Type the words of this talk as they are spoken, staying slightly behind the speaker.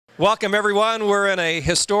Welcome, everyone. We're in a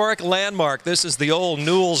historic landmark. This is the old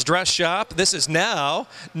Newell's Dress Shop. This is now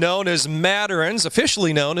known as Mattern's,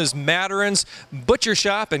 officially known as Mattern's Butcher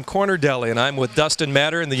Shop and Corner Deli. And I'm with Dustin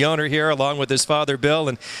Mattern, the owner here, along with his father, Bill.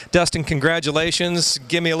 And Dustin, congratulations.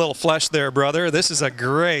 Give me a little flesh there, brother. This is a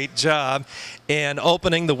great job. And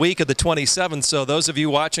opening the week of the 27th. So those of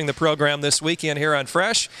you watching the program this weekend here on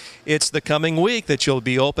Fresh, it's the coming week that you'll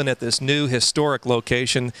be open at this new historic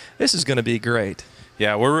location. This is going to be great.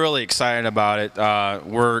 Yeah, we're really excited about it.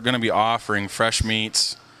 We're going to be offering fresh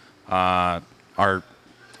meats, our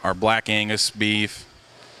black Angus beef,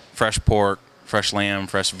 fresh pork, fresh lamb,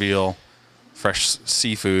 fresh veal, fresh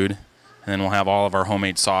seafood, and then we'll have all of our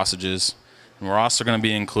homemade sausages. And we're also going to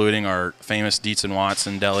be including our famous Dietz &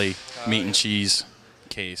 Watson Deli meat and cheese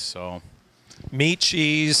case. So, meat,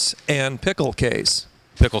 cheese, and pickle case.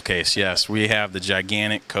 Pickle case, yes. We have the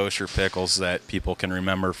gigantic kosher pickles that people can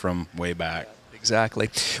remember from way back. Exactly.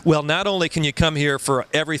 Well, not only can you come here for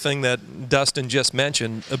everything that Dustin just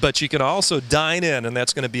mentioned, but you can also dine in, and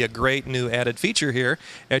that's going to be a great new added feature here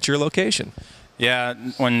at your location. Yeah,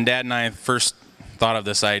 when Dad and I first thought of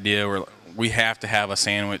this idea, we have to have a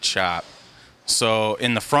sandwich shop. So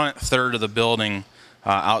in the front third of the building,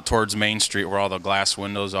 out towards Main Street where all the glass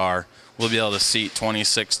windows are, we'll be able to seat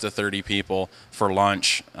 26 to 30 people for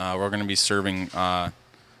lunch. We're going to be serving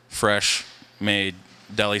fresh made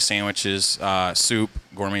deli sandwiches, soup,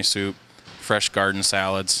 gourmet soup, fresh garden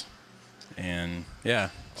salads, and yeah.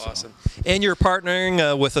 Awesome. So. And you're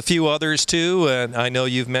partnering with a few others too, and I know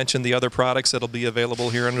you've mentioned the other products that'll be available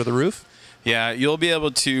here under the roof. Yeah, you'll be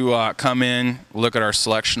able to come in, look at our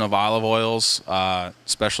selection of olive oils,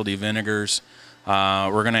 specialty vinegars.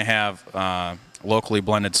 We're going to have locally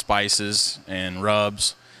blended spices and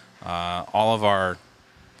rubs. All of our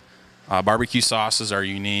barbecue sauces are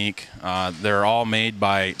unique. They're all made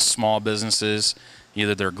by small businesses.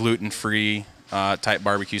 Either they're gluten-free type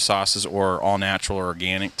barbecue sauces or all-natural or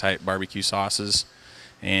organic type barbecue sauces.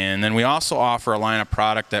 And then we also offer a line of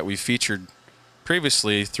product that we featured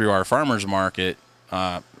previously through our farmers market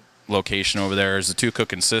location over there is the Two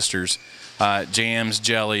Cookin' Sisters. Jams,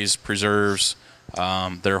 jellies, preserves,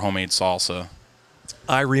 their homemade salsa.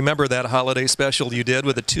 I remember that holiday special you did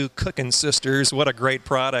with the Two Cookin' Sisters. What a great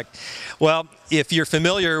product. Well, if you're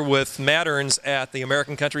familiar with Mattern's at the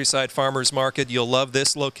American Countryside Farmers Market, you'll love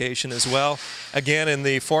this location as well. Again, in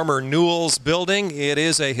the former Newell's building, it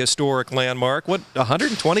is a historic landmark. What,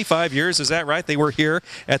 125 years, is that right? They were here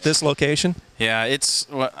at this location? Yeah,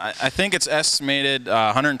 I think it's estimated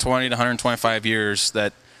 120 to 125 years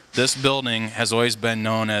that this building has always been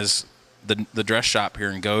known as the dress shop here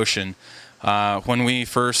in Goshen. When we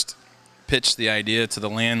first pitched the idea to the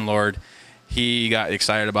landlord, he got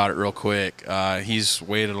excited about it real quick. He's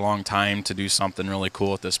waited a long time to do something really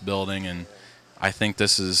cool with this building, and I think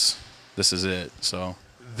this is it. So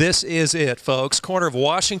this is it, folks. Corner of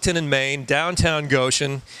Washington and Main, downtown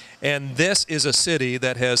Goshen, and this is a city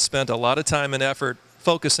that has spent a lot of time and effort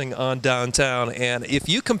focusing on downtown. And if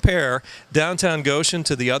you compare downtown Goshen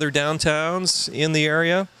to the other downtowns in the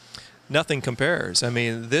area, nothing compares. I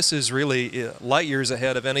mean, this is really light years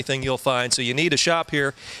ahead of anything you'll find. So you need to shop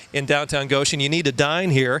here in downtown Goshen. You need to dine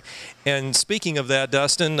here. And speaking of that,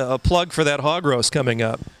 Dustin, a plug for that hog roast coming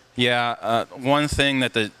up. Yeah, one thing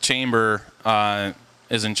that the chamber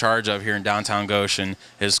is in charge of here in downtown Goshen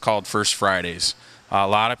is called First Fridays. A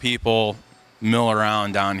lot of people mill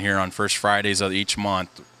around down here on First Fridays of each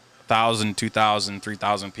month. 1,000, 2,000,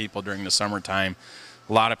 3,000 people during the summertime.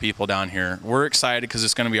 A lot of people down here. We're excited because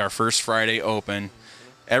it's going to be our first Friday open.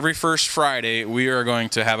 Every first Friday, we are going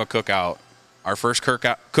to have a cookout. Our first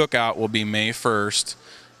cookout will be May 1st,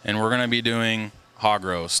 and we're going to be doing hog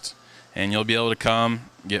roast. And you'll be able to come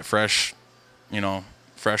get fresh,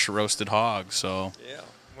 fresh roasted hog. So yeah.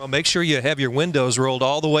 Well, make sure you have your windows rolled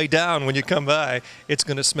all the way down when you come by. It's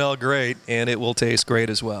going to smell great, and it will taste great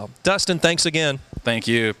as well. Dustin, thanks again. Thank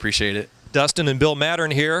you. Appreciate it. Dustin and Bill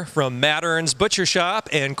Mattern here from Mattern's Butcher Shop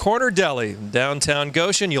and Corner Deli, downtown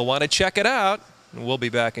Goshen. You'll want to check it out. We'll be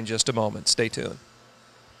back in just a moment. Stay tuned.